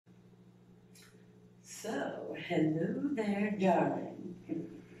So, hello there, darling.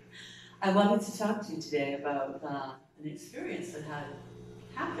 I wanted to talk to you today about an experience that had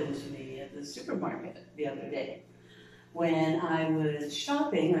happened to me at the supermarket the other day. When I was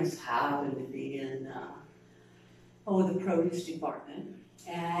shopping, I just happened to be in the produce department,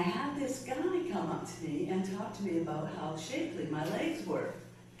 and I had this guy come up to me and talk to me about how shapely my legs were.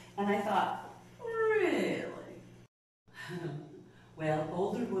 And I thought, really? Well,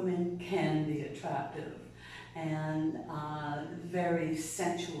 older women can be attractive and very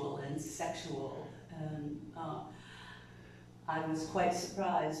sensual and sexual. And I was quite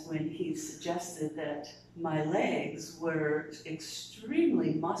surprised when he suggested that my legs were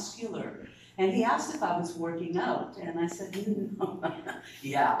extremely muscular. And he asked if I was working out. And I said, no.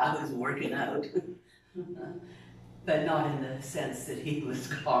 Yeah, I was working out. But not in the sense that he was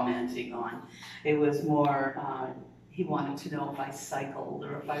commenting on. It was more, he wanted to know if I cycled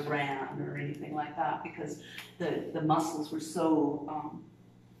or if I ran or anything like that, because the muscles were so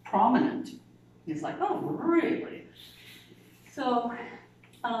prominent. He's like, oh, really? So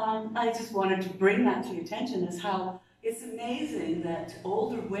I just wanted to bring that to your attention, is how it's amazing that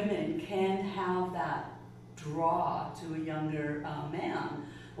older women can have that draw to a younger man,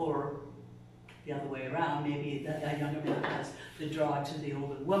 or the other way around, maybe a younger man has the draw to the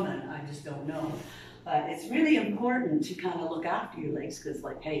older woman. I just don't know. But it's really important to kind of look after your legs, because,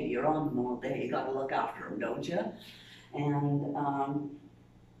 like, hey, you're on them all day. You got to look after them, don't you? And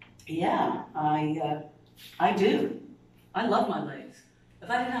yeah, I do. I love my legs.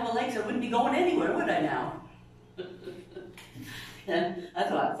 If I didn't have my legs, I wouldn't be going anywhere, would I now? And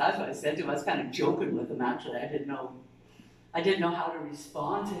that's what I said to him. I was kind of joking with him, actually. I didn't know how to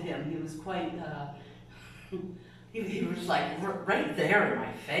respond to him. He was quite, he was like right there in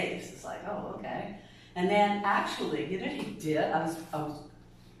my face. It's like, oh, okay. And then actually, you know what he did? I was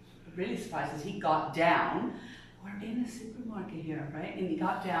really surprised, as he got down. We're in a supermarket here, right? And he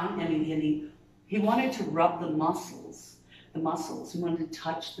got down and he wanted to rub the muscles. He wanted to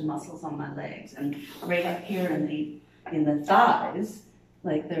touch the muscles on my legs, and right up here in the thighs,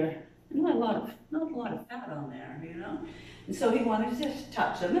 like there not a lot of fat on there, you know. And so he wanted to just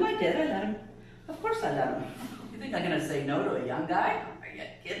touch them, and I did. I let him. Of course, I let him. You think I'm gonna say no to a young guy? Are you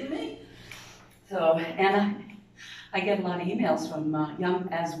kidding me? So, and I get a lot of emails from young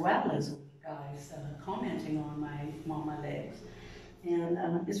as well as guys commenting on my legs. And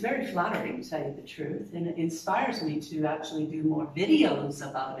it's very flattering, to tell you the truth, and it inspires me to actually do more videos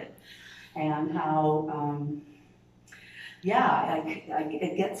about it, and how,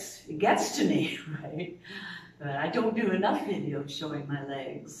 it gets to me, right? But I don't do enough videos showing my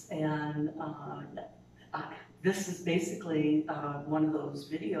legs, and this is basically one of those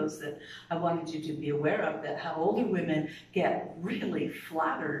videos that I wanted you to be aware of, that how older women get really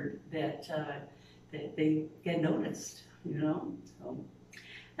flattered that they get noticed. You know, so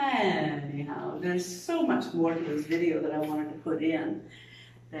anyhow, there's so much more to this video that I wanted to put in.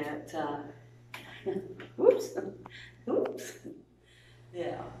 That oops,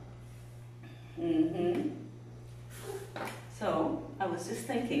 yeah. So I was just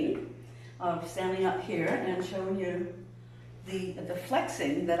thinking of standing up here and showing you the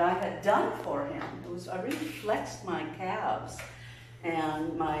flexing that I had done for him. I really flexed my calves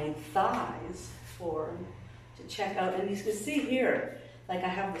and my thighs to check out, and you can see here, like I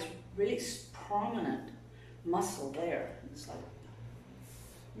have this really prominent muscle there. It's like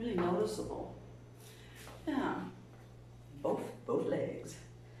really noticeable. Yeah, both legs.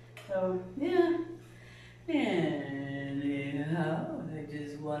 So yeah, anyhow, I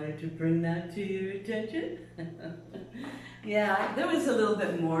just wanted to bring that to your attention. Yeah, there was a little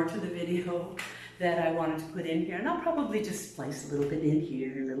bit more to the video that I wanted to put in here, and I'll probably just place a little bit in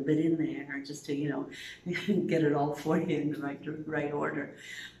here, a little bit in there, just to, you know, get it all for you in the right order.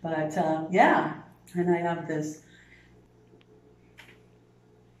 But yeah, and I have this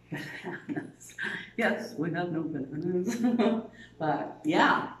bananas. Yes, we have no bananas. But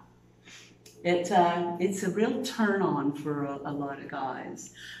yeah, it's a real turn on for a lot of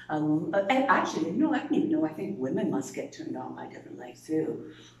guys. And actually, you know, I don't even know. I think women must get turned on by different legs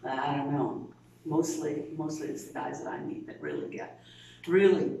too. I don't know. Mostly it's the guys that I meet that really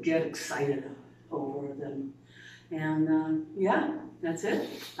get excited over them. And yeah, that's it.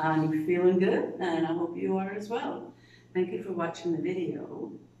 I'm feeling good, and I hope you are as well. Thank you for watching the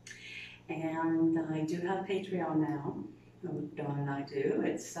video. And I do have Patreon now. Dawn and I do.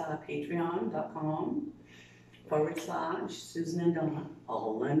 It's patreon.com/Susan and Donna,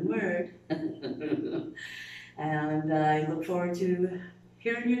 all one word. And I look forward to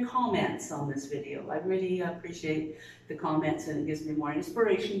hearing your comments on this video. I really appreciate the comments, and it gives me more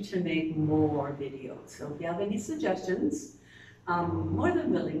inspiration to make more videos. So if you have any suggestions, I'm more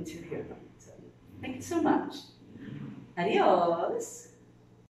than willing to hear them. So thank you so much. Adios.